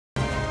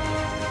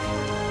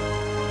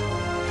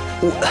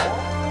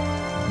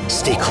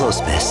Stay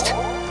close, Mist.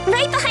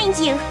 Right behind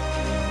you.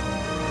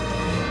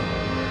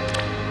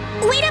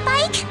 Wait up,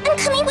 Ike! I'm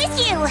coming with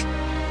you!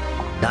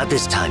 Not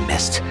this time,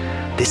 Mist.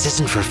 This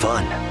isn't for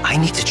fun. I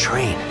need to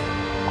train.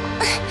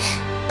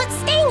 But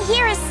staying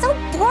here is so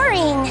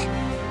boring.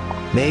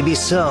 Maybe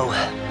so.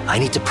 I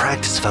need to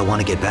practice if I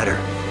want to get better.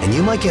 And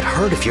you might get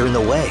hurt if you're in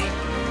the way.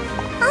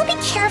 I'll be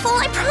careful,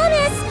 I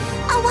promise.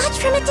 I'll watch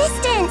from a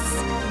distance.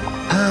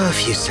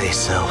 If you say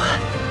so.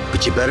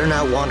 But you better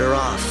not wander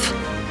off.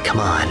 Come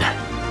on.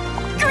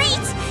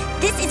 Great!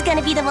 This is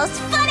gonna be the most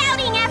fun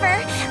outing ever!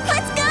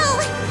 Let's go!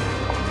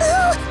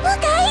 Ooh,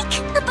 look, Ike!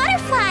 A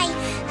butterfly!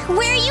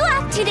 Where are you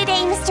off to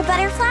today, Mr.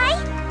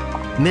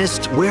 Butterfly?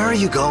 Mist, where are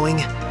you going?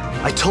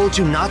 I told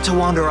you not to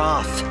wander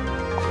off.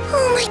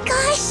 Oh my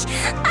gosh!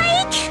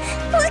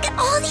 Ike! Look at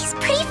all these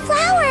pretty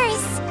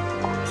flowers!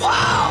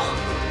 Wow.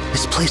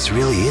 This place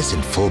really is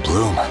in full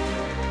bloom.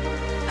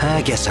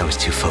 I guess I was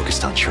too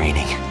focused on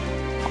training.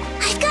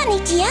 I've got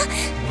an idea.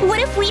 What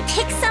if we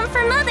pick some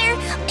for Mother,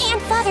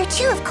 and Father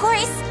too, of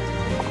course?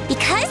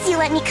 Because you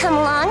let me come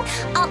along,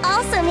 I'll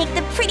also make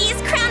the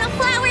prettiest crown of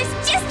flowers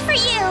just for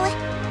you!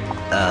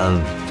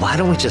 Why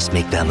don't we just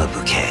make them a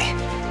bouquet?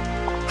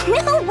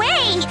 No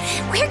way!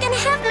 We're gonna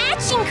have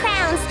matching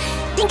crowns!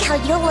 Think how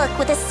you'll look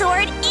with a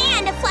sword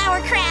and a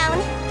flower crown!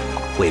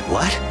 Wait,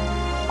 what?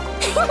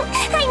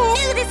 I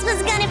knew this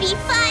was gonna be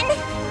fun!